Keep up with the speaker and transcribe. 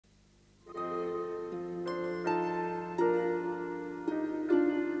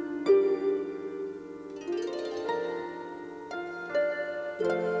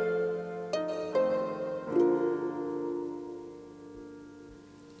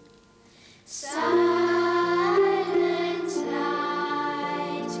Silent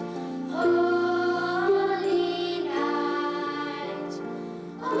night, holy night,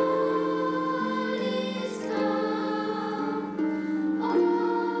 all is calm,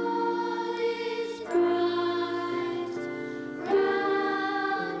 all is bright,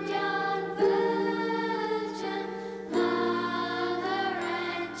 round yon virgin mother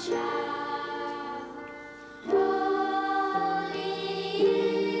and child, holy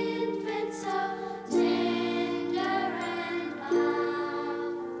infant so tender and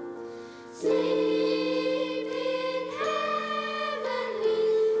mild, sleep in heavenly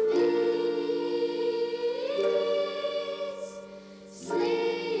peace,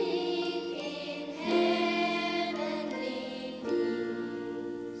 sleep in heavenly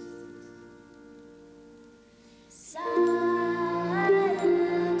peace. Silent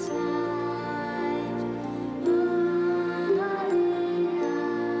night, holy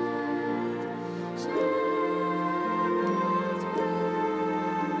night, shadows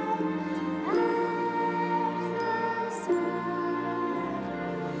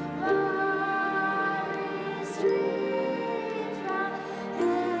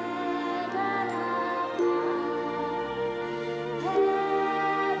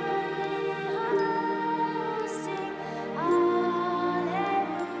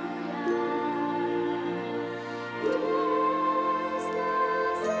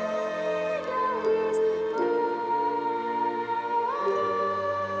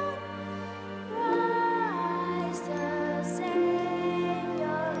Christ the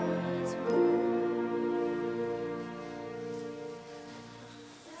Savior is born.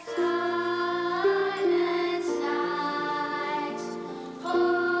 Silent night,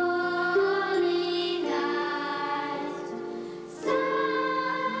 holy night,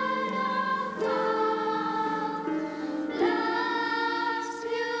 Son of God, love's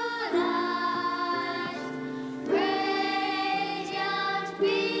pure light, radiant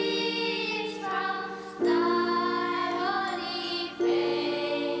beams from thy holy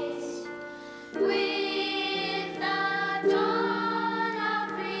face, with the dawn of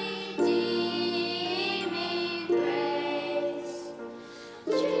redeeming grace.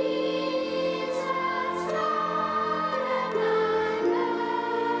 Jesus, Lord of thy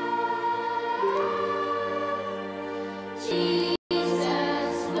birth,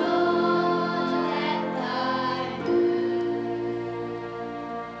 Jesus, Lord at thy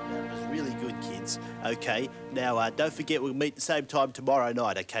That was really good, kids. Okay, now don't forget we'll meet the same time tomorrow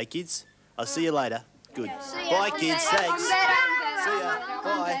night, okay, kids? I'll see you later. Good. Bye, kids. Thanks. See ya.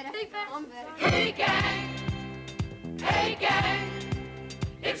 Bye. Hey gang,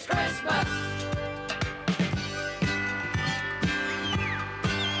 it's Christmas.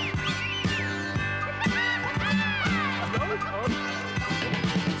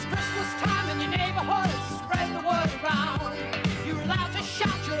 It's Christmas time in your neighborhood, spread the word around. You're allowed to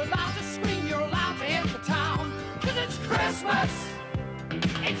shout, you're allowed to scream, you're allowed to hit the town. 'Cause it's Christmas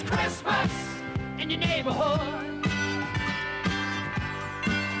in your neighborhood.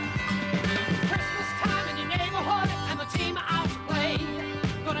 Christmas time in your neighborhood, and the team are out to play.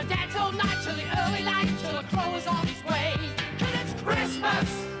 Gonna dance all night till the early light, till the crow is on his way. 'Cause it's Christmas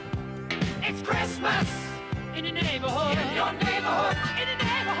in your neighborhood. In your neighborhood. In your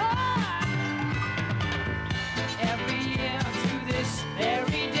neighborhood. Every year to this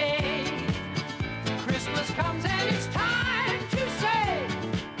very day, Christmas comes and it's time to say,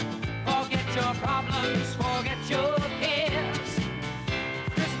 forget your problems, forget your cares.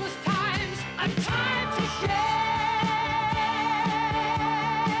 Christmas time's a time to share.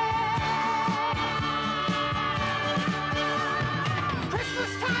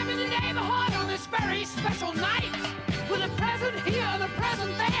 Christmas time in the neighborhood on this very special night, with a present here and a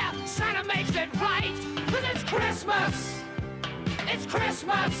present there, Santa makes it right. 'Cause it's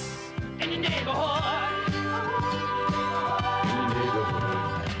Christmas in your neighborhood.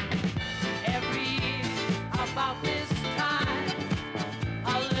 Every year about this time,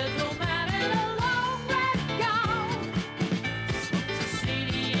 a little man in a long red gown slips a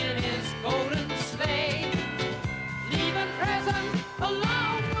CD in his golden sleigh, leaving presents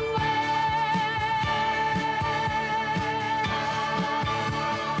along the way.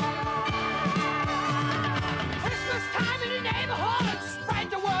 Christmas time in your neighborhood, spread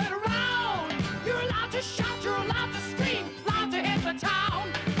the word around. You're allowed to shout, you're allowed to scream, allowed to hit the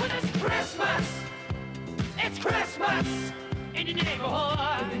town. But it's Christmas in your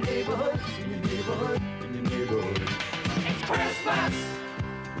neighborhood. In your neighborhood, in your neighborhood, in your neighborhood. It's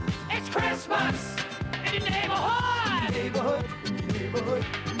Christmas in your neighborhood. In your neighborhood, in your neighborhood,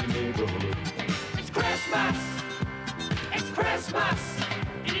 in your neighborhood. It's Christmas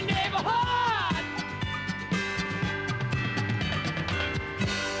in your neighborhood.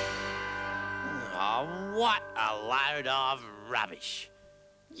 What a load of rubbish.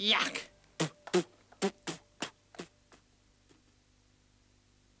 Yuck.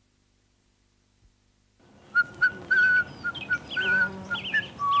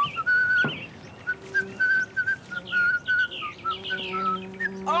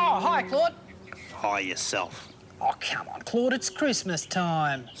 Oh, hi, Claude. Hi yourself. Oh, come on, Claude, it's Christmas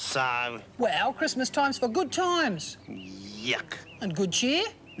time. So, Well, Christmas time's for good times yuck. and good cheer.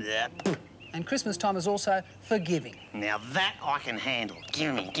 Yep. And Christmas time is also for giving. Now that I can handle.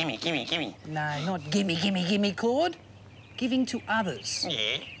 Gimme. No, not gimme, Claude. Giving to others.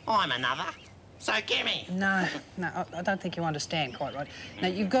 Yeah, I'm another. So gimme. No, I don't think you understand quite right. Now,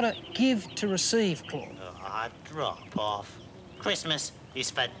 you've got to give to receive, Claude. Oh, drop off. Christmas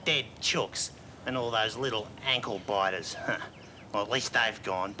is for dead chooks and all those little ankle biters. Well, at least they've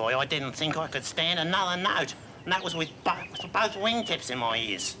gone. Boy, I didn't think I could stand another note. And that was with both wingtips in my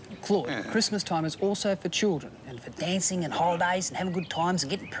ears. Claude, Christmas time is also for children and for dancing and holidays and having good times and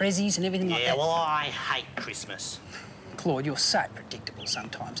getting prezzies and everything like Yeah, that. well, I hate Christmas. Claude, you're so predictable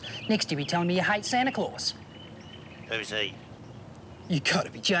sometimes. Next you'll be telling me you hate Santa Claus. Who's he? You gotta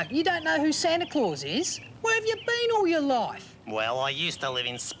be joking. You don't know who Santa Claus is? Where have you been all your life? Well, I used to live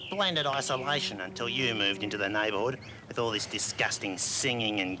in splendid isolation until you moved into the neighbourhood with all this disgusting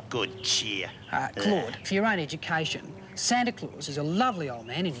singing and good cheer. Claude, for your own education, Santa Claus is a lovely old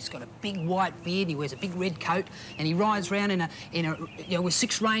man and he's got a big white beard, he wears a big red coat and he rides around with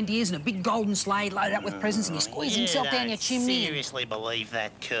 6 reindeers and a big golden sleigh loaded up with presents and he squeezes himself down your chimney. You seriously believe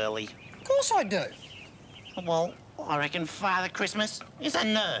that, Curly? Of course I do. Well, I reckon Father Christmas is a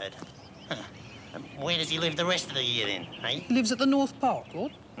nerd. Huh. Where does he live the rest of the year then, eh? He lives at the North Pole,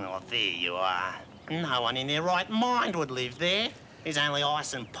 Claude. Oh, there you are. No one in their right mind would live there. There's only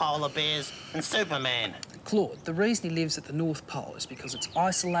ice and polar bears and Superman. Claude, the reason he lives at the North Pole is because it's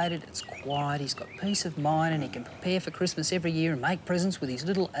isolated, it's quiet, he's got peace of mind and he can prepare for Christmas every year and make presents with his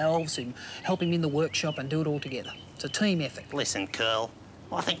little elves who help him in the workshop and do it all together. It's a team effort. Listen, Curl,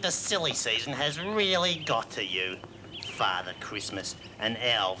 I think the silly season has really got to you. Father Christmas and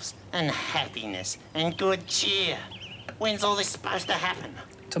elves and happiness and good cheer. When's all this supposed to happen?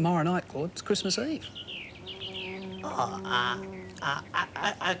 Tomorrow night, Claude, it's Christmas Eve.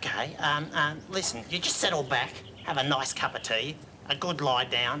 Okay. Listen, you just settle back, have a nice cup of tea, a good lie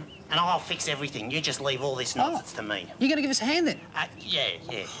down, and I'll fix everything. You just leave all this nonsense to me. You gonna give us a hand then?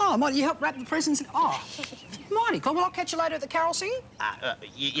 Yeah. Oh, might you help wrap the presents in? Oh, mighty, Claude. Well, I'll catch you later at the carol singing.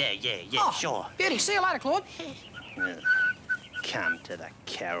 Yeah, sure. Beauty, see you later, Claude. Come to the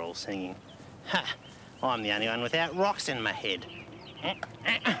carol singing. Ha! I'm the only one without rocks in my head.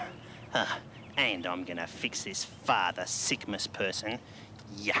 And I'm gonna fix this Father Sickmas person.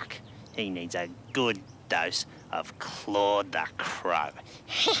 Yuck. He needs a good dose of Claude the Crow.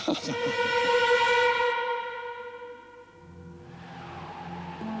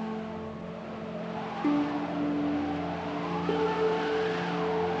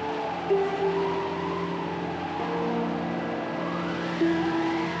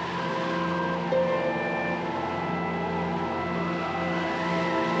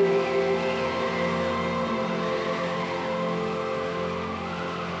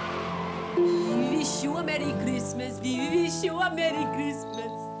 We wish you a Merry Christmas. We wish you a Merry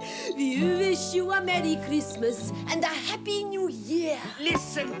Christmas. We wish you a Merry Christmas and a Happy New Year.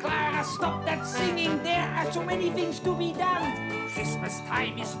 Listen, Clara, stop that singing. There are so many things to be done. Christmas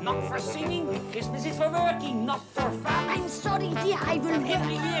time is not for singing. Christmas is for working, not for fun. I'm sorry, dear, I will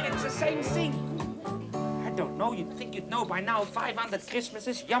Every work. year it's the same thing. I don't know, you'd think you'd know by now. 500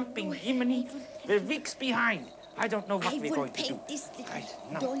 Christmases, jumping Jiminy. We're weeks behind. I don't know what I we're will going to do. paint this little Right,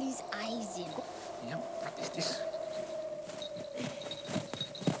 now. dolly's eyes in. Yeah, what is this?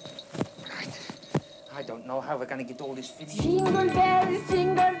 Right. I don't know how we're going to get all this finished. Jingle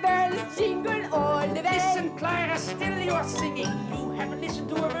bells, jingle all the way. Listen, Clara, still you're singing. You haven't listened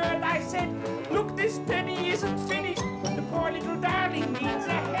to a word I said. Look, this penny isn't finished. The poor little darling needs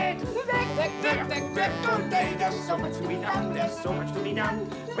a head. Work all day, there's so much to be done. There's so much to be done.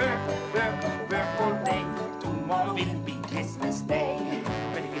 Work all day. Tomorrow will be Christmas Day.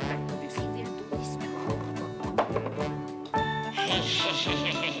 Better get back to this.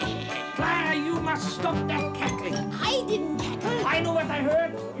 Clara, you must stop that cackling. I didn't cackle. I know what I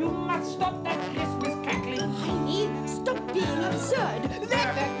heard. You must stop that Christmas cackling. Heiny, stop being absurd.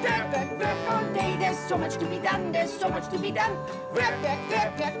 Work all day. There's so much to be done. There's so much to be done. Work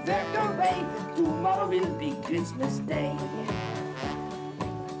away. Tomorrow will be Christmas Day.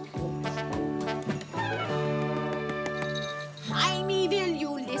 Heiny, will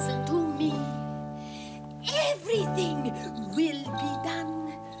you listen to me? Everything will be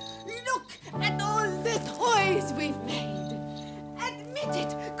done. Look at all the toys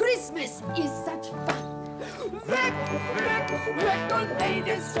day.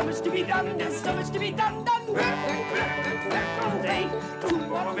 There's so much to be done. There's so much to be done. Work, work, work, work, work all day.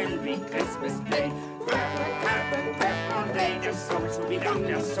 Tomorrow will be Christmas Day. Work, work, work, work, work all day. There's so much to be done.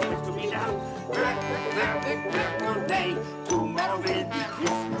 There's so much to be done. Work, work, work, work, work all day. Tomorrow will be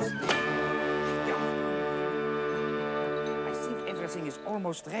Christmas Day. I think everything is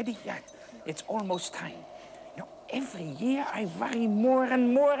almost ready. Yeah, it's almost time. You know, every year I worry more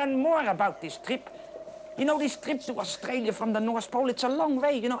and more and more about this trip. You know, this trip to Australia from the North Pole, it's a long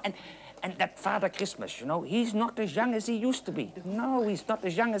way, you know, and that Father Christmas, you know, he's not as young as he used to be. No, he's not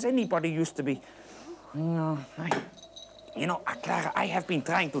as young as anybody used to be. No, you know, Clara, I have been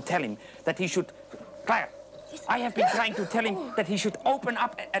trying to tell him that he should... Clara, I have been trying to tell him that he should open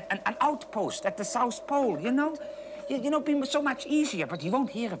up an outpost at the South Pole, you know? You know, it'd be so much easier, but he won't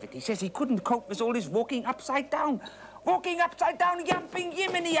hear of it. He says he couldn't cope with all this walking upside down. Walking upside down, jumping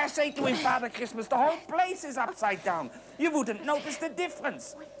Jiminy, I say to him, Father Christmas, the whole place is upside down. You wouldn't notice the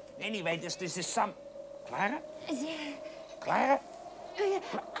difference. Anyway, this is some... Clara? Clara?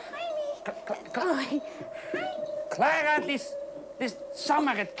 Clara, this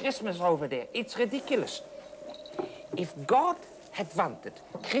summer at Christmas over there, it's ridiculous. If God had wanted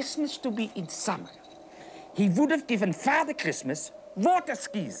Christmas to be in summer, he would have given Father Christmas water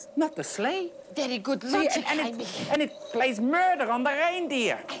skis, not a sleigh. Very good logic, and it plays murder on the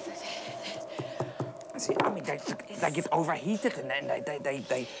reindeer. See, I mean, they get overheated and then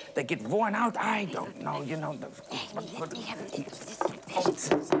they get worn out. I don't know, you know.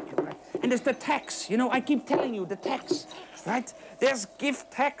 And there's the tax, you know, I keep telling you, the tax, right? There's gift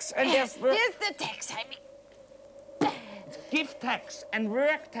tax and there's... Here's the tax, Gift tax and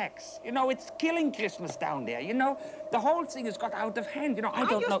work tax. You know, it's killing Christmas down there, you know? The whole thing has got out of hand, you know, I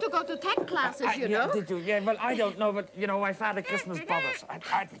don't know... I used to go to tech classes, you know? Did you? Yeah, well, I don't know, but, you know, my Father Christmas bothers.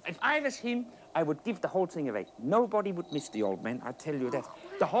 If I was him, I would give the whole thing away. Nobody would miss the old man, I tell you that.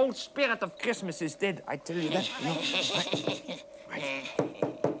 The whole spirit of Christmas is dead, I tell you that. You know?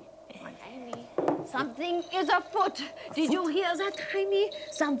 Something is afoot. Did you hear that, Jaime?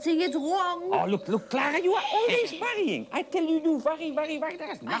 Something is wrong. Oh, look, Clara, you are always worrying. I tell you, you worry.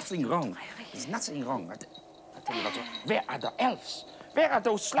 There's nothing wrong. There's nothing wrong. I tell you what, where are the elves? Where are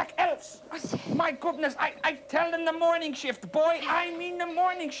those slack elves? My goodness, I tell them the morning shift. Boy, I mean the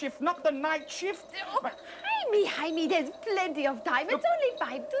morning shift, not the night shift. Jaime, there's plenty of time. It's only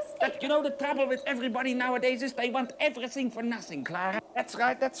 5 to 6. You know, the trouble with everybody nowadays is they want everything for nothing, Clara. That's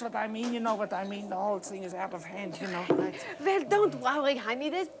right, that's what I mean. You know what I mean? The whole thing is out of hand, you know. Right? Well, don't worry, Jaime.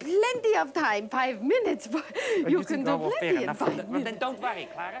 There's plenty of time. 5 minutes. But you can do plenty in 5 minutes. Well, then don't worry,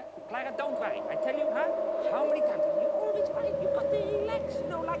 Clara. Clara, don't worry. I tell you, huh? How many times have you always worried? You've got to relax, you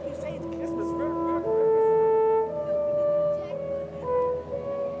know, like you say, it's Christmas.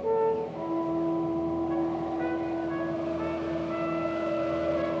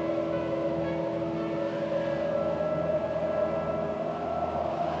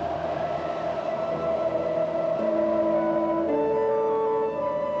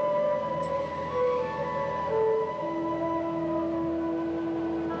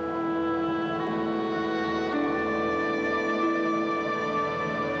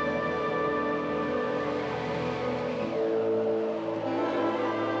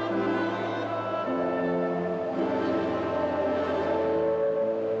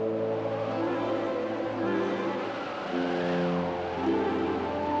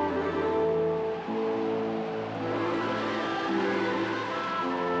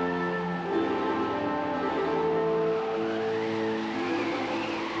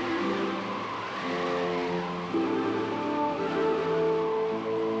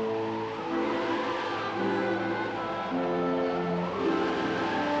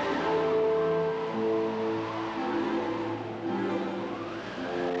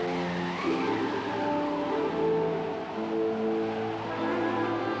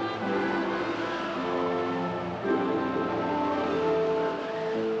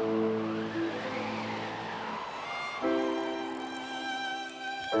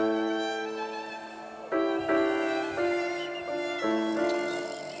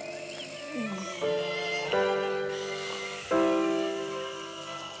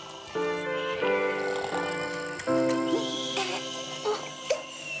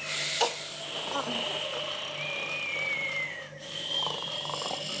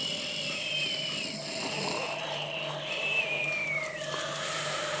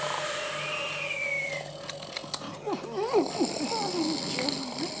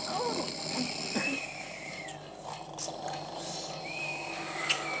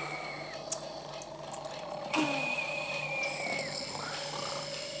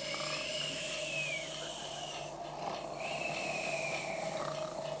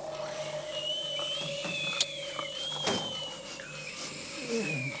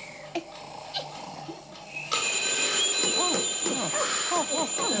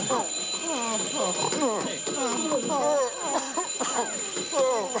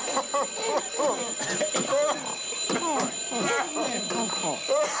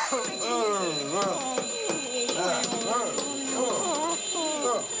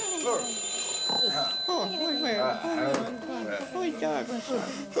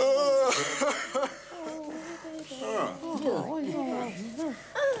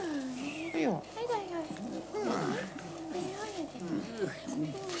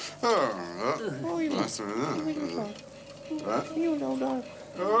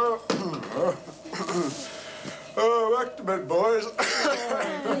 Back to bed, boys.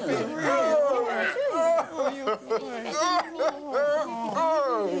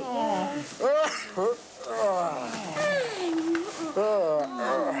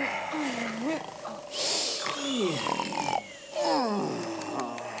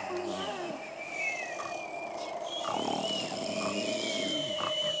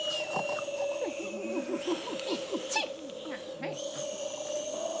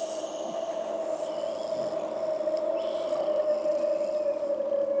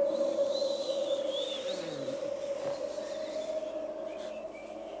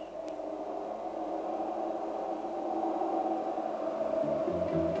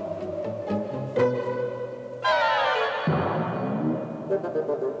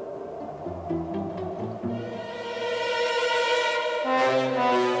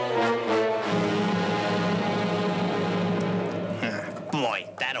 Boy,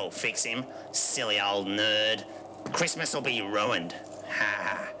 that'll fix him. Silly old nerd. Christmas will be ruined.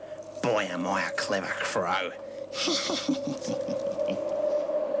 Ha! Boy, am I a clever crow.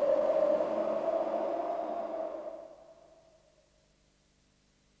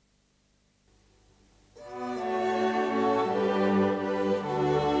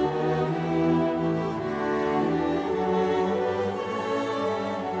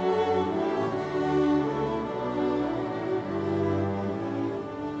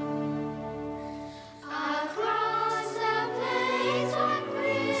 Across the plains on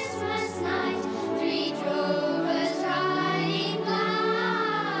Christmas night, 3 drovers riding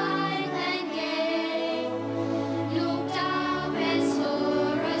blithe and gay looked up and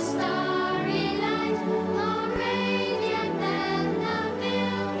saw a starry light, more radiant than the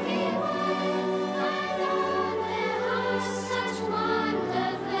Milky Way. And on their hearts such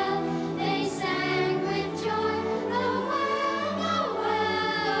wonder fell, they sang with joy, Noel, Noel,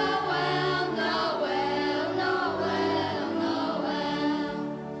 Noel, Noel, Noel.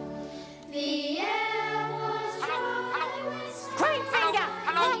 The air was dry with Greenfinger!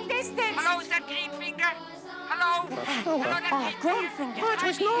 Long distance! Hello, is that Greenfinger? Hello? Hello, that Greenfinger! What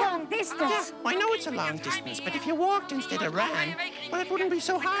was Norm? Long distance! I know it's a long distance, but if you walked instead of ran, well, it wouldn't be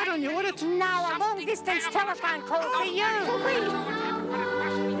so hard on you, would it? Now a long distance telephone call for you.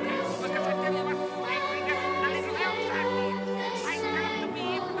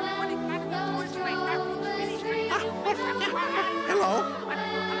 Hello?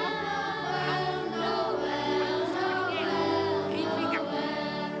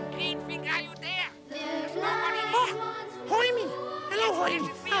 Greenfinger, are you there? Jaime! Hello, Jaime.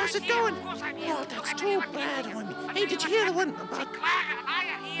 How's it going? Oh, that's too bad, Jaime. Hey, did you hear the one about... Clara and I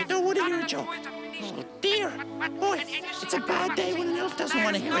are here. You don't want to hear a joke. Oh, dear. Boy, it's a bad day when an elf doesn't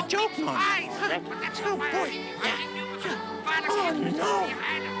want to hear a joke, Mom. Huh? Oh, boy. Yeah. Oh, no.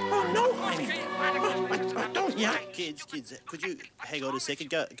 Oh, no, Jaime. Don't yell. Kids, could you hang on a second?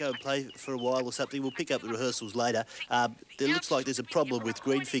 Go and play for a while or something. We'll pick up the rehearsals later. There looks like there's a problem with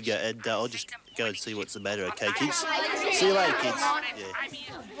Greenfinger, and I'll just go and see what's the matter, okay, kids? See you later, kids.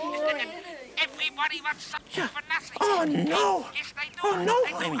 Yeah. Everybody wants something for nothing. Oh, no. Yes, they do. Oh, no, I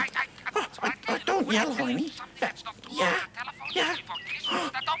know. Jaime. Don't yell, Jaime. Yeah. Yeah.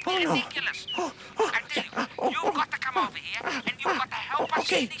 Don't be Oh, no. ridiculous. Oh, I tell you, you've got to come over here and you've got to help us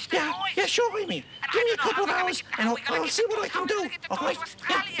Okay, see these little yeah, boys. yeah, sure, Jaime. And Give me I a don't know couple of how we're hours gonna and get- I'll see what I can do. how we're gonna Okay?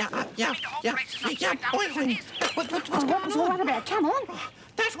 get to Yeah, What was all that about? Come on.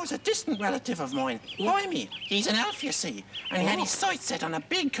 That was a distant relative of mine, Jaime. He's an elf, you see, and he had his sights set on a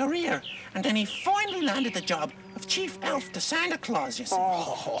big career, and then he finally landed the job of chief elf to Santa Claus, you see.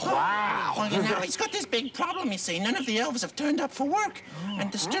 Wow. Well, you know, he's got this big problem, you see. None of the elves have turned up for work, and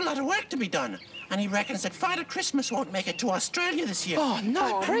there's still a lot of work to be done. And he reckons that Father Christmas won't make it to Australia this year. Oh,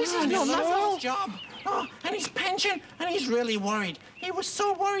 no, crazy. And he No, lost no. his job. Oh, and his pension, and he's really worried. He was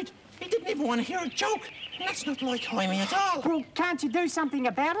so worried, he didn't even want to hear a joke. And that's not like Jaime at all. Well, can't you do something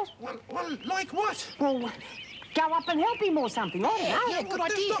about it? Well, like what? Well, go up and help him or something. I don't know. Yeah, well,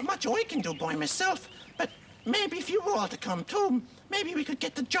 there's not much I can do by myself. But maybe if you were all to come too, maybe we could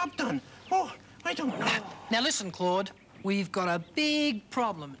get the job done. Oh, I don't know. Now listen, Claude. We've got a big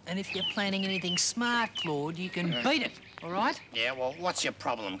problem, and if you're planning anything smart, Claude, you can beat it. all right? Yeah, well, what's your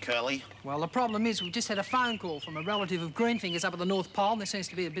problem, Curly? Well, the problem is we've just had a phone call from a relative of Greenfinger's up at the North Pole, and there seems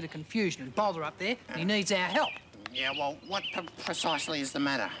to be a bit of confusion and bother up there, and he needs our help. Yeah, well, what precisely is the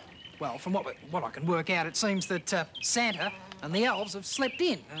matter? Well, from what I can work out, it seems that Santa and the elves have slept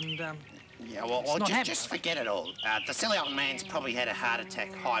in, and, yeah, well, just forget it all. The silly old man's probably had a heart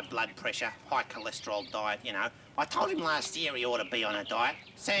attack, high blood pressure, high cholesterol diet, you know. I told him last year he ought to be on a diet.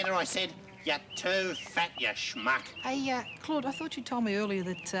 Santa, I said, you're too fat, you schmuck. Hey, Claude, I thought you told me earlier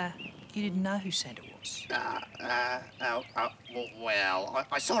that you didn't know who Santa was. Well,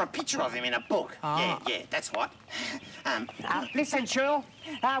 I saw a picture of him in a book. Ah. Yeah, that's what. Listen, Shirl,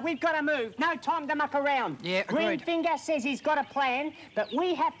 we've got to move. No time to muck around. Yeah, agreed. Greenfinger says he's got a plan, but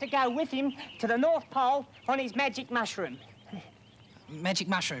we have to go with him to the North Pole on his magic mushroom. Magic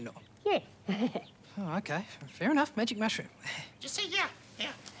mushroom? Yeah. Oh, OK. Fair enough. Magic mushroom. You see, here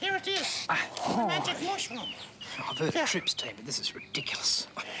it is. The magic mushroom. I've heard of trips, team, but this is ridiculous.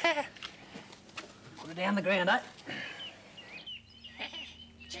 Put it down the ground, eh?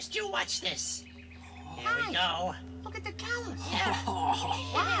 Just you watch this. Here we go. Look at the colours. Yeah.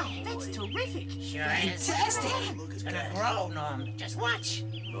 Wow, that's terrific. Sure is. Fantastic. It's gonna grow, Norm. Just watch.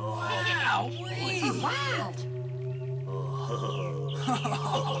 Wow. Wow.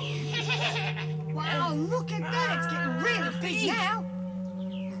 Wow, look at that. It's getting really big now.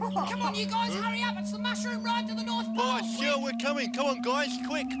 Come on, you guys, hurry up. It's the mushroom ride to the North Pole. Oh, Shirl, we're coming. Come on, guys,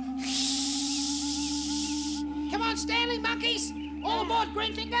 quick. Come on, Stanley, monkeys. All aboard,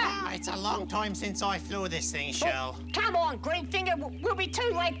 Greenfinger. It's a long time since I flew this thing, Shirl. Come on, Greenfinger. We'll be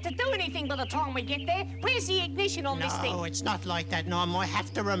too late to do anything by the time we get there. Where's the ignition on this thing? No, it's not like that, Norm. I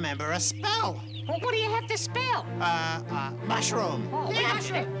have to remember a spell. Well, what do you have to spell? Mushroom. Oh,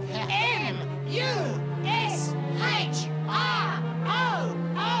 mushroom. M-U-S-H-R-O-O-M.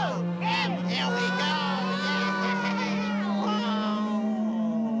 Here we go.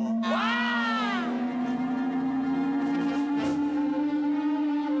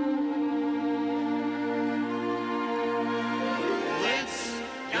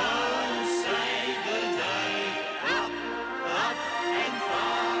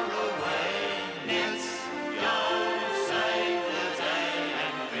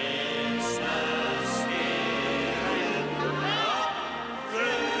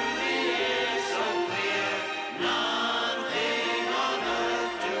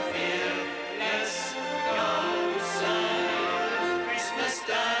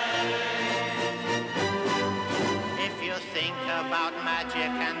 About magic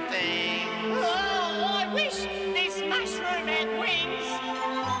and things. Oh, I wish this mushroom had wings.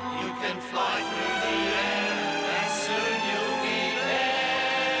 You can fly through the air, and soon you'll be there.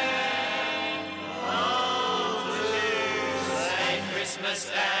 Oh, Tuesday, Christmas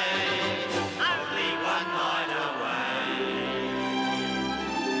Day, only one night away.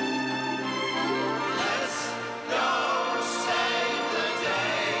 Let's go save the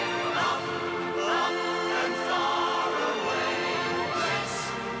day, up and far away. Let's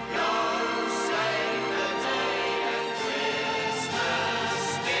go save the day and Christmas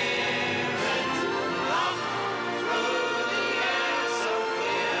spirit. Up through the air so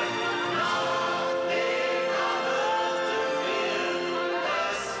clear, nothing on earth to fear.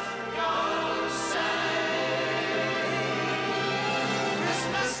 Let's go save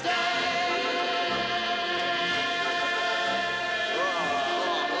Christmas Day.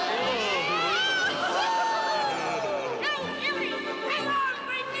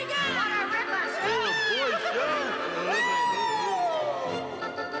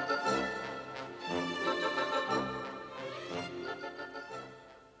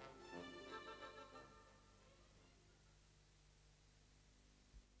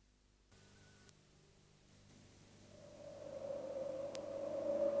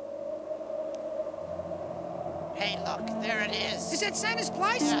 Hey, look, there it is. Is that Santa's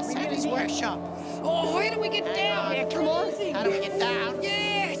place? Yeah, Santa's workshop. Oh, how do we get down? Yeah, come on. How do we get down?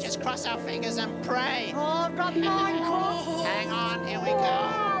 Yes. We just cross our fingers and pray. Oh, got mine crossed. Hang on, here we go.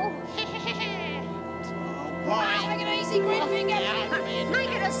 Oh, boy. Take it easy, Greenfinger. Yeah, I'm in.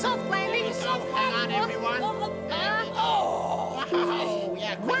 Make it a soft landing. Hang on, everyone. Oh. Wow,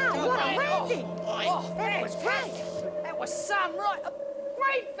 yeah, quick, Wow, do what a it. landing. Boy. That was great. That was some right.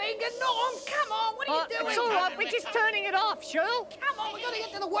 Greenfinger, Norm, come on, what are you doing? It's all right, we're just turning it off, Shirl. Come on, we've got to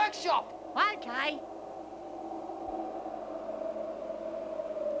get to the workshop. Okay.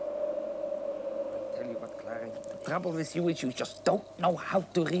 Tell you what, Clara, the trouble with you is you just don't know how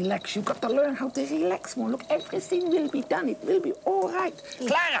to relax. You've got to learn how to relax more. Look, everything will be done. It will be all right.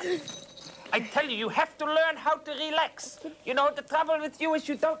 Clara! I tell you, you have to learn how to relax. You know, the trouble with you is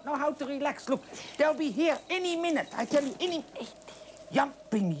you don't know how to relax. Look, they'll be here any minute. I tell you, any...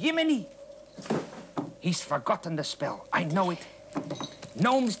 Jumping Jiminy. He's forgotten the spell. I know it.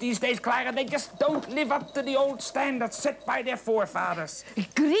 Gnomes these days, Clara, they just don't live up to the old standards set by their forefathers.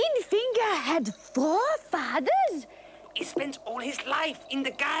 Greenfinger had forefathers? He spends all his life in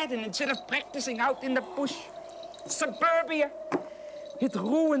the garden instead of practicing out in the bush. Suburbia. It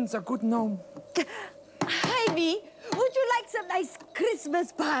ruins a good gnome. Jaime, would you like some nice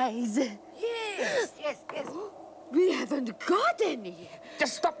Christmas pies? Yes. We haven't got any.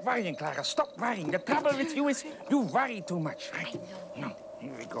 Just stop worrying, Clara. Stop worrying. The trouble with you is you worry too much. Right? No,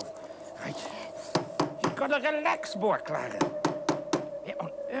 here we go. Right. You gotta relax more, Clara. Where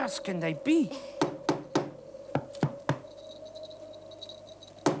on earth can they be?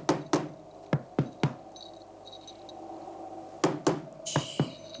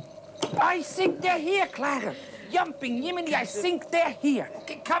 I think they're here, Clara. Jumping Jiminy, I think they're here.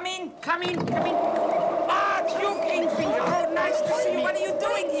 Okay, come in. Ah, it's you, Greenfinger. Oh, nice to see you. What are you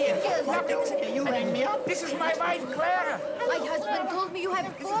doing here? Yes, you rang me up. This is my wife, Clara. My husband told me you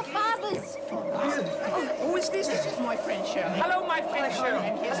have forefathers. Who is this? This is my friend Shirley. Hello, my friend Shirley.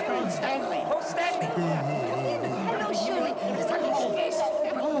 And his friend Stanley. Oh, Stanley. Hello, Shirley.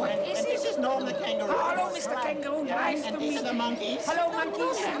 This is Norm The Kangaroo. Oh, hello, Mr. Kangaroo. Nice to And meet these are the you. monkeys. Hello,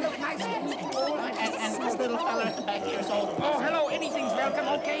 monkeys. Hello, nice to meet you all. And this little fella at the back here is older. Oh, hello. Anything's welcome,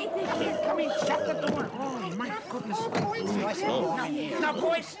 okay? Come in. Shut the door. Oh, my goodness. Now,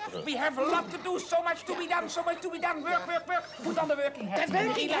 boys, we have a lot to do. So much to be done. Work. Put on the working hat.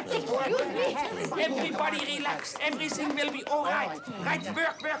 Relax. Everybody relax. Everything will be all right. Right,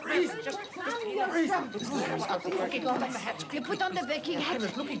 work. Just You put on the working hat.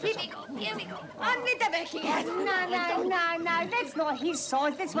 Here we go. On with the working hat. No, that's not his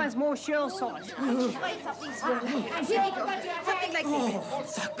size. This one's more Shirl's size. Try something small. Here we go. Something like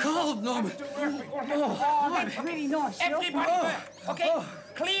this. So cold, Norman. That's really nice, Shirl. everybody work. Okay?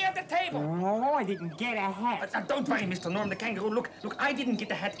 Clear the table. Oh, I didn't get a hat. Don't worry, Mr. Norm the Kangaroo. Look, I didn't get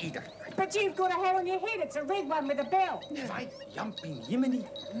the hat either. But you've got a hat on your head. It's a red one with a bell. Right, jumping Jiminy.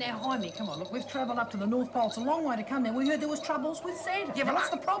 Now, Jaime, come on, look, we've travelled up to the North Pole. It's a long way to come now. We heard there was troubles with Santa. Yeah, well, what's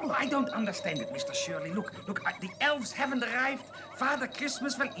the problem? I don't understand it, Mr. Shirley. Look, the elves haven't arrived. Father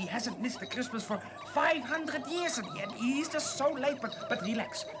Christmas, well, he hasn't missed the Christmas for 500 years, and he's just so late. But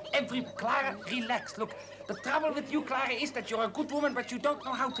relax. Clara, relax. Look, the trouble with you, Clara, is that you're a good woman, but you don't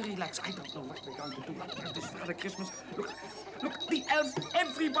know how to relax. I don't know what we're going to do about this Father Christmas. Look, the elves,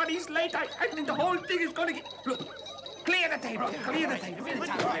 everybody's late. I mean, the whole thing is going to get... Look, clear the table.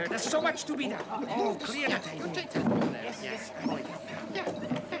 There's so much to be done. Oh, clear the table. Yes.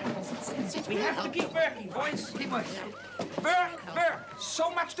 We have to keep working, boys. Keep working. Work. So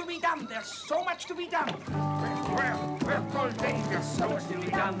much to be done. There's so much to be done. Work all day. There's so much to be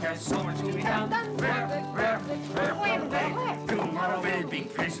done. Work. Tomorrow will be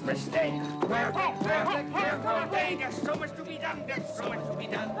Christmas Day. Work all day. There's so much to be done. Work.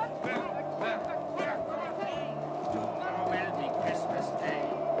 Tomorrow will be Christmas Day.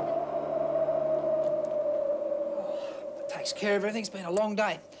 Takes care of everything. It's been a long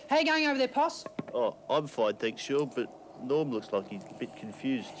day. How you going over there, Poss? Oh, I'm fine, thanks, Shirl, but Norm looks like he's a bit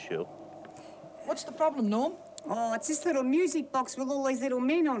confused, Shirl. What's the problem, Norm? Oh, it's this little music box with all these little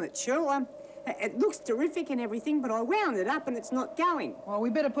men on it, Shirl. It looks terrific and everything, but I wound it up and it's not going. Well, we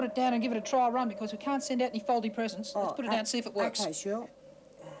better put it down and give it a trial run because we can't send out any faulty presents. Let's put it down and see if it works. Okay, Shirl.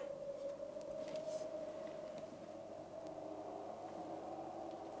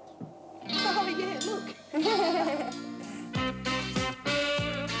 Oh, yeah, look.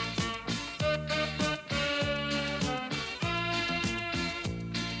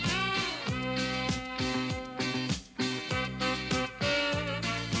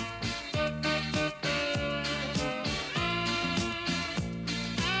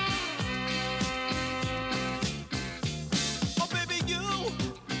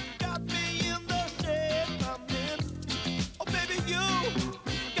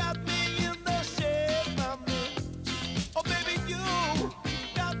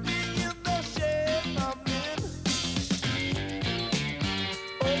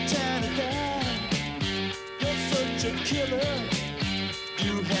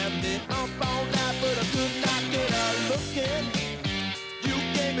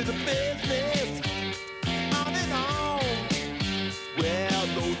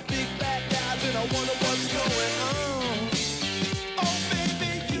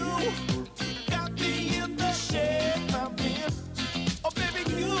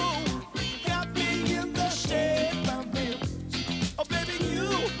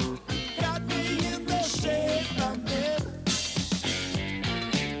 Got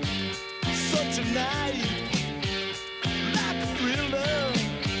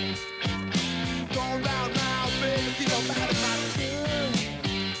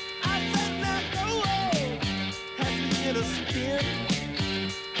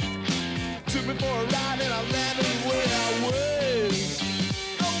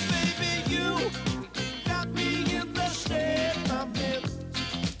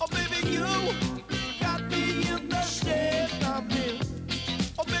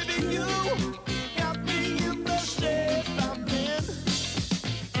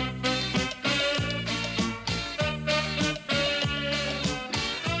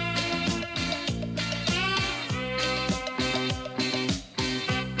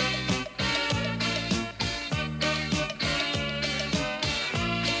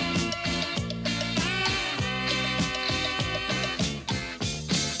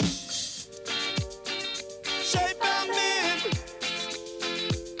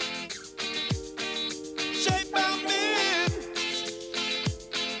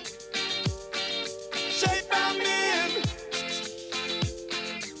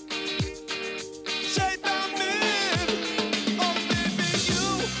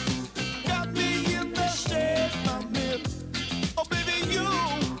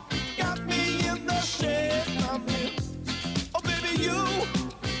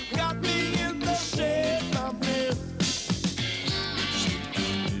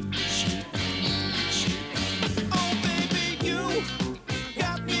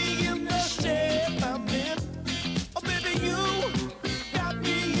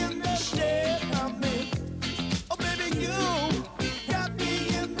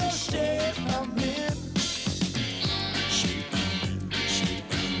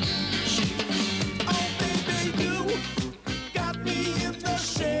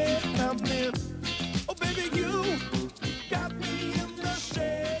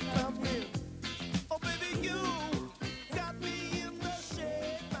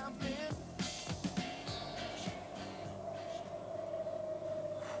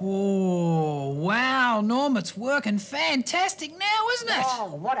Oh, wow, Norm, it's working fantastic now, isn't it?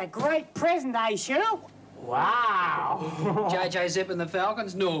 Oh, what a great present, eh, Shirl? Wow. JJ Zip and the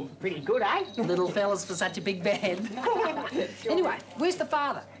Falcons, Norm. Pretty good, eh? Little fellas for such a big band. Anyway, where's the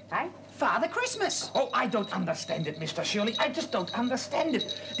father? Eh? Father Christmas. Oh, I don't understand it, Mr. Shirley. I just don't understand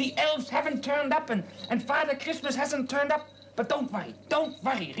it. The elves haven't turned up and Father Christmas hasn't turned up. But don't worry.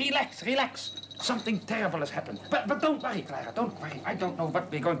 Relax, relax. Something terrible has happened. But don't worry, Clara, don't worry. I don't know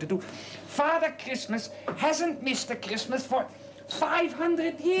what we're going to do. Father Christmas hasn't missed a Christmas for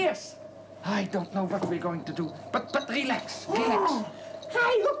 500 years. I don't know what we're going to do. But relax, relax.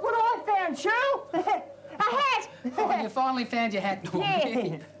 Hey, look what I found, Shirl. A hat. Oh, you finally found your hat, Norm.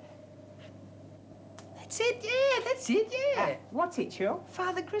 Yeah. That's it, yeah. What's it, Shirl?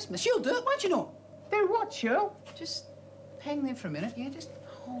 Father Christmas. You'll do it, won't you, Norm? Do what, Shirl? Just hang there for a minute, yeah? Just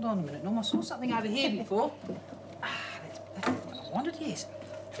hold on a minute, Norm. I saw something over here before. That's what I wanted, yes.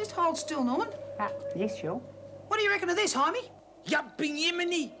 Just hold still, Norman. Yes, Shirl. What do you reckon of this, Jaime? Yippee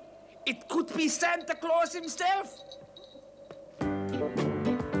Yiminy! It could be Santa Claus himself.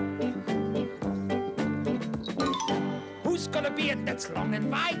 Who's got a beard that's long and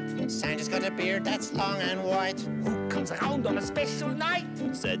white? Santa's got a beard that's long and white. Who comes around on a special night?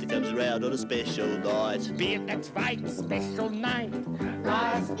 Santa comes around on a special night. Beard that's white, special night.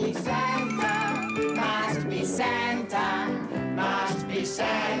 Must be Santa, must be Santa, must be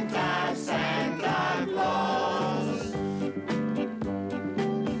Santa, Santa Claus.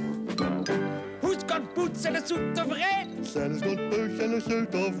 Who's got boots and a suit of red? Santa's got boots and a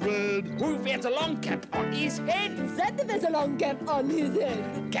suit of red. Who wears a long cap on his head? Santa wears a long cap on his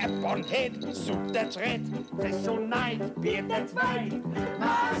head. Cap on head, suit that's red. Special night, beard that's white.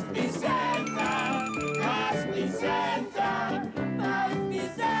 Must be Santa, must be Santa, must be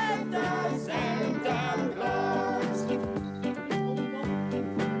Santa, Santa Claus.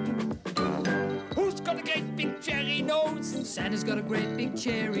 Who's got a great big cherry nose? Santa's got a great big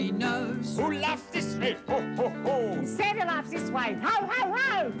cherry nose. Who laughs this way? Ho, ho, ho. Santa laughs this way. Ho, ho,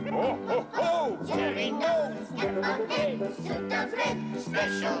 ho. Ho, ho, ho. Cherry nose, cap on head, suit that's red,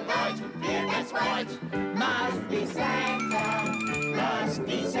 special night, beard that's white. Must be Santa, must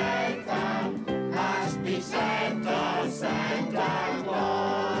be Santa, must be Santa, Santa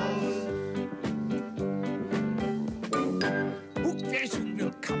Claus. Who very soon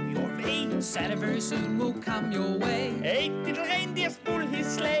will come your way? Santa very soon will come your way. 8 little reindeers pull his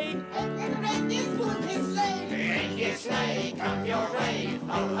sleigh. Reindeer sleigh, come your way.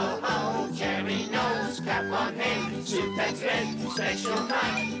 Ho, ho, ho, cherry nose, cap on head, suit that's red, special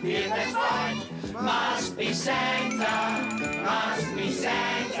night, beard that's white. Must be Santa, must be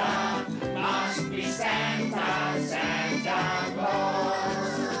Santa, must be Santa, Santa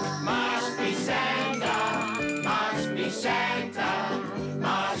Claus. Must be Santa, must be Santa,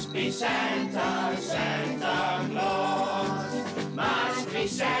 must be Santa, Santa Claus. Must be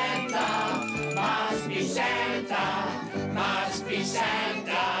Santa, must be Santa, must be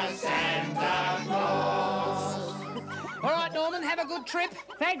Santa, Santa Claus. All right, Norman, have a good trip.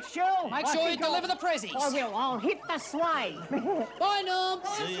 Thanks, Shirl. Make sure you deliver the prezzies. I will. I'll hit the sleigh. Bye, Norm.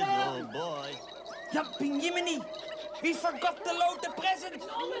 See you, Norm. Bye. Yippee Yiminy! We forgot to load the presents.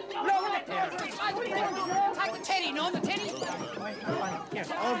 Load the presents. Take the teddy, Norm, the teddy.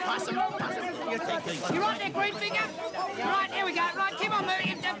 Oh, Possum, you take these. You right there, Greenfinger? Right, there we go. Right, keep on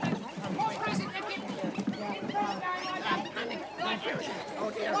moving. More present.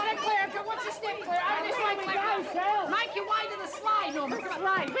 Right, Claire, what's your step, Claire? Over this way, Claire. Make your way to the sleigh, Norman.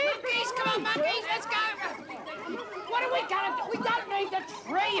 Monkeys, come on, monkeys, let's go. What are we going to do? We don't need the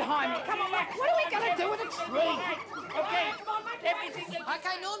tree, Jaime. Come on, Max. What are we going to do with a tree? Okay, everything.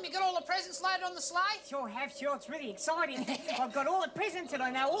 Okay, Norm, you got all the presents loaded on the sleigh? Sure have, Shirl. It's really exciting. I've got all the presents and I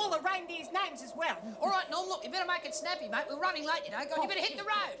know all the reindeers' names as well. All right, Norm, look, you better make it snappy, mate. We're running late, you know. Go on, you better hit the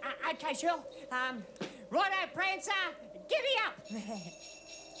road. Okay, Shirl. Righto, Prancer. Giddy up.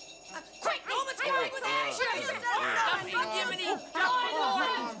 Quick, Norm, it's going with the action.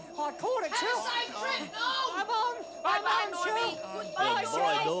 I caught it, Shirl. Safe trip, Norm. Come on. Bye-bye, Come on, Shirl. Normie. Bye, Shirl.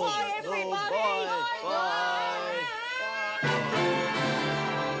 Bye, Norm. Bye, everybody. Bye.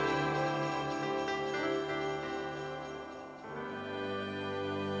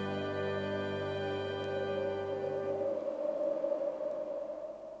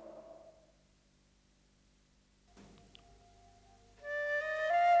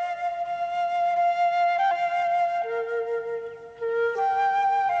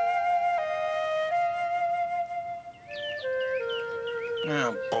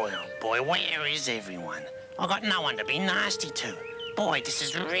 Oh, boy, where is everyone? I got no one to be nasty to. Boy, this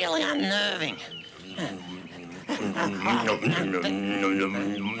is really unnerving.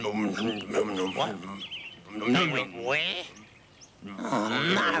 What? They went where? Oh,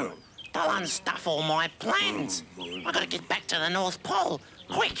 no. They'll unstuff all my plans. I've got to get back to the North Pole.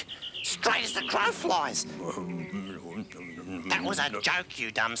 Quick, straight as the crow flies. That was a joke,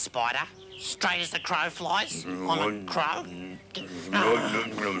 you dumb spider. Straight as the crow flies. I'm a crow.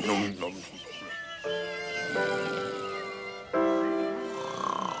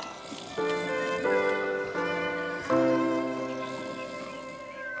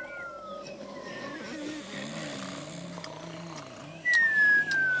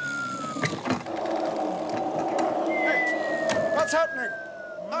 What's happening?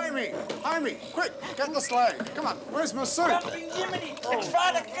 Jaime, quick, get the sleigh. Come on, where's my suit? It's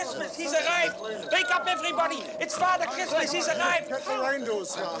Father Christmas, he's arrived. Wake up, everybody. It's Father Christmas, he's arrived. Get the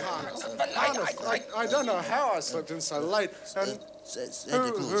reindeers here, Hans. I don't know how I slipped in so late. And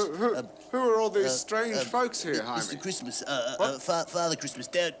Santa Claus. who are all these strange folks here, Jaime? Mr. Christmas, Father Christmas,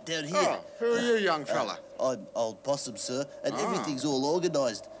 down here. Oh, who are you, young fella? I'm old Possum, sir, and everything's all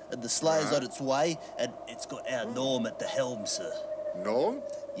organised. And the sleigh's on its way, and it's got our Norm at the helm, sir. Norm?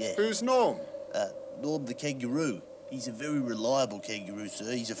 Yeah. Who's Norm? Norm the Kangaroo. He's a very reliable kangaroo,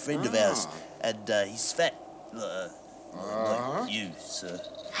 sir. He's a friend of ours, and he's fat, like you, sir.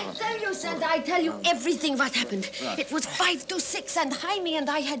 I tell you, Santa, I tell you everything what happened. It was 5 to 6, and Jaime and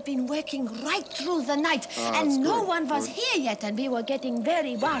I had been working right through the night, and no one was here yet, and we were getting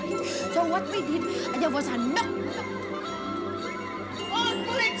very worried. So what we did, there was a knock. On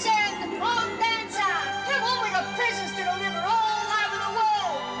Blitzen! On Dancer! Come on, we got presents to deliver all over the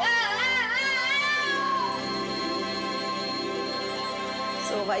world!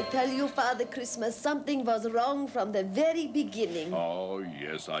 So I tell you, Father Christmas, something was wrong from the very beginning. Oh,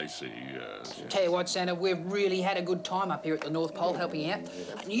 yes, I see, yes. Tell you what, Santa, we've really had a good time up here at the North Pole helping out.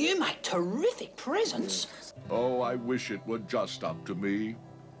 And you make terrific presents. Oh, I wish it were just up to me.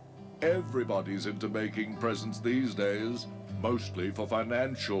 Everybody's into making presents these days, mostly for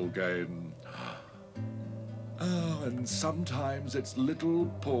financial gain. Oh, and sometimes it's little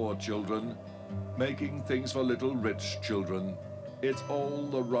poor children making things for little rich children. It's all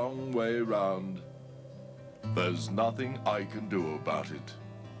the wrong way round. There's nothing I can do about it.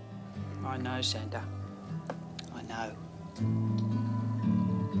 I know, Santa. I know.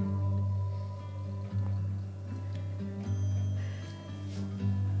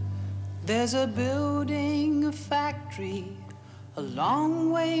 There's a building, a factory, a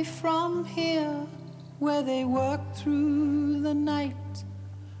long way from here, where they work through the night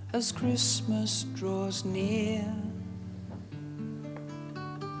as Christmas draws near.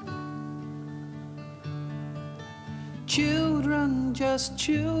 Children, just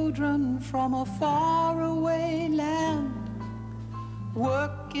children from a faraway land,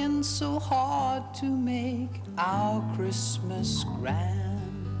 working so hard to make our Christmas grand.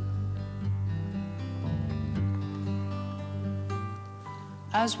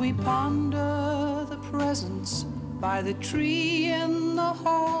 As we ponder the presents by the tree in the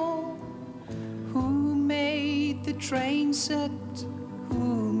hall, who made the train set,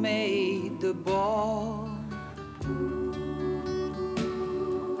 who made the ball?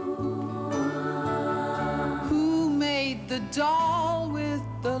 Who made the doll with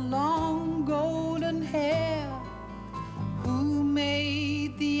the long golden hair? Who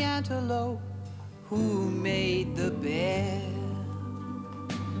made the antelope? Who made the bear?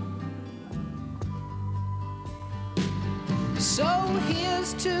 So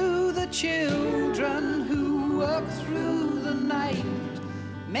here's to the children who work through the night,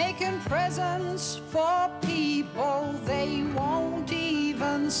 making presents for people they won't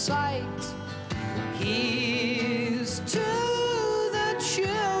even sight. Here's to the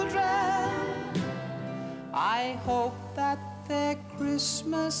children. I hope that their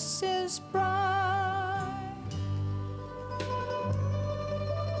Christmas is bright.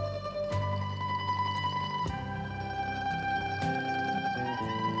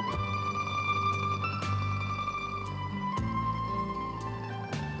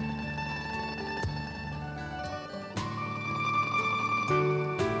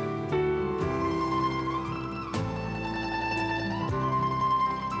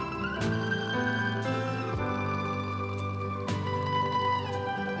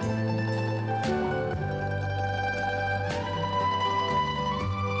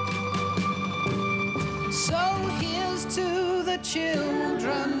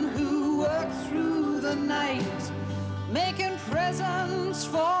 Children who work through the night, making presents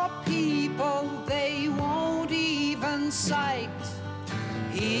for people they won't even sight.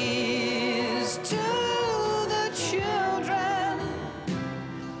 Here's to the children.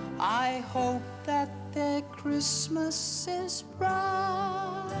 I hope that their Christmas is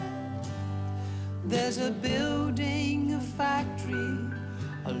bright. There's a building, a factory,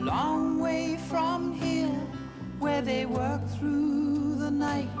 a long way from here, where they work through the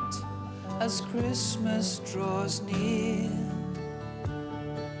night as Christmas draws near.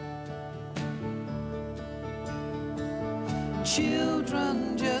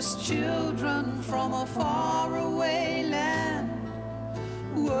 Children, just children from a faraway land,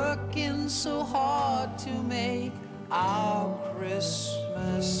 working so hard to make our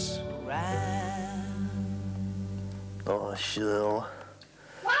Christmas grand. Oh, Shirl.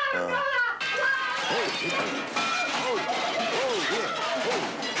 I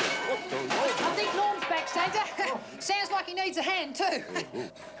think Norm's back, Santa. Sounds like he needs a hand, too.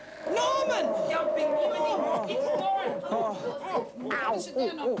 Norman!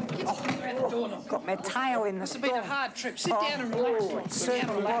 Got my tail in the It's been a hard trip. Sit down and relax. Sit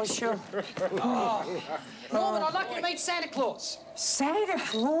down and relax. Sure. Norman, I'd like you to meet Santa Claus. Santa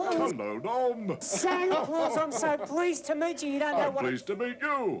Claus? Hello, Norm. Santa Claus, I'm so pleased to meet you. You don't know I'm what... pleased to meet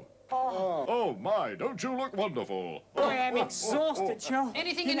you. Oh, my, don't you look wonderful? I am exhausted, Shirl.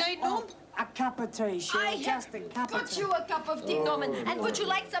 Anything you need, Norm? A cup of tea, Shirl. Just a cup of Got tea. you a cup of tea, Norman. And would you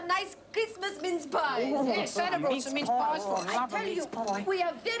like some nice Christmas mince pies? Yes, Santa brought some mince pies for us. I tell you, we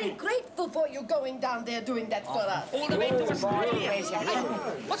are very grateful for you going down there doing that for us. All the way to Australia. Hey,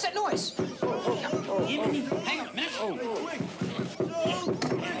 what's that noise? Hang on a minute.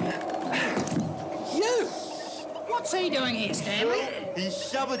 You! What's he doing here, Stanley? He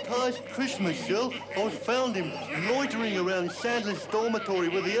sabotaged Christmas, Shirl. I found him loitering around Santa's dormitory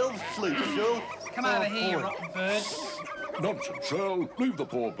where the elves sleep, Shirl. Come over here, you rotten bird. Nonsense, Shirl. Leave the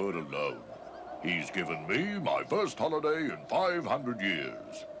poor bird alone. He's given me my first holiday in 500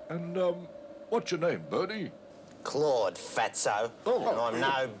 years. And, what's your name, birdie? Claude, fatso. Oh. And I'm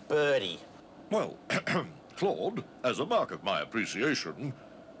no birdie. Well, Claude, as a mark of my appreciation,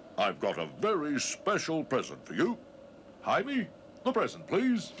 I've got a very special present for you. Jaime, the present,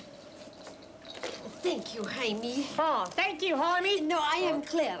 please. Thank you, Jaime. Oh, thank you, Jaime. No, I am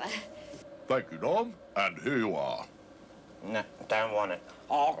Clara. Thank you, Norm. And here you are. No, don't want it.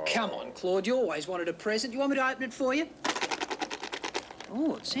 Oh, come on, Claude. You always wanted a present. You want me to open it for you?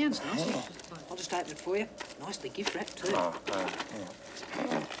 Oh, it sounds nice. I'll just open it for you. Nicely gift wrapped, too.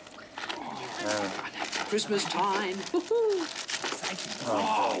 Christmas time.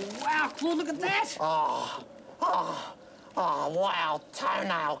 Oh, wow, Claude, look at that. Oh, wow,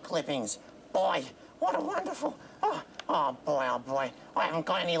 toenail clippings. Boy, what a wonderful... Oh, boy, I haven't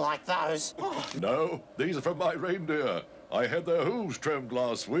got any like those. No, these are from my reindeer. I had their hooves trimmed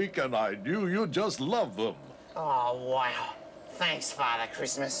last week, and I knew you'd just love them. Oh, wow. Thanks, Father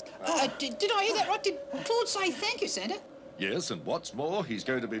Christmas. Did I hear that right? Did Claude say thank you, Santa? Yes, and what's more, he's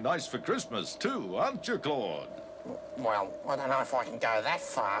going to be nice for Christmas, too, aren't you, Claude? Well, I don't know if I can go that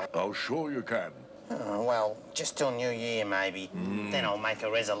far. Oh, sure you can. Well, just till New Year, maybe. Then I'll make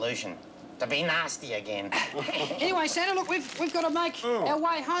a resolution to be nasty again. Anyway, Santa, look, we've got to make our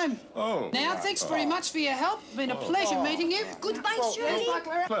way home. Oh. Now, thanks very much for your help. Been a pleasure meeting you. Goodbye, Shirley. Goodbye,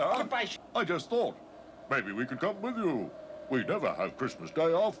 Clara. Claire, Goodbye. I just thought, maybe we could come with you. We never have Christmas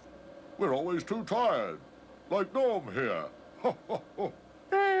Day off. We're always too tired. Like Norm here.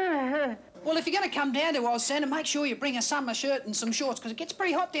 Well, if you're going to come down to us, Santa, make sure you bring a summer shirt and some shorts, because it gets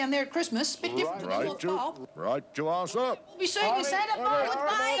pretty hot down there at Christmas. A bit different to the North Pole. Right to ass up. We'll be seeing you, Santa. Bye.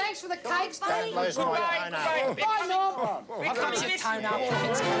 Goodbye. Thanks for the cakes. Bye. Lose my toenail. Bye, Norm. I've got your toenail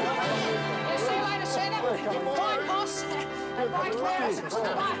clippings. See you later, Santa. Bye, Poss. And bye, Clara.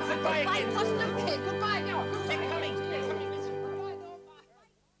 Goodbye. Bye, Possum. Goodbye. Go on.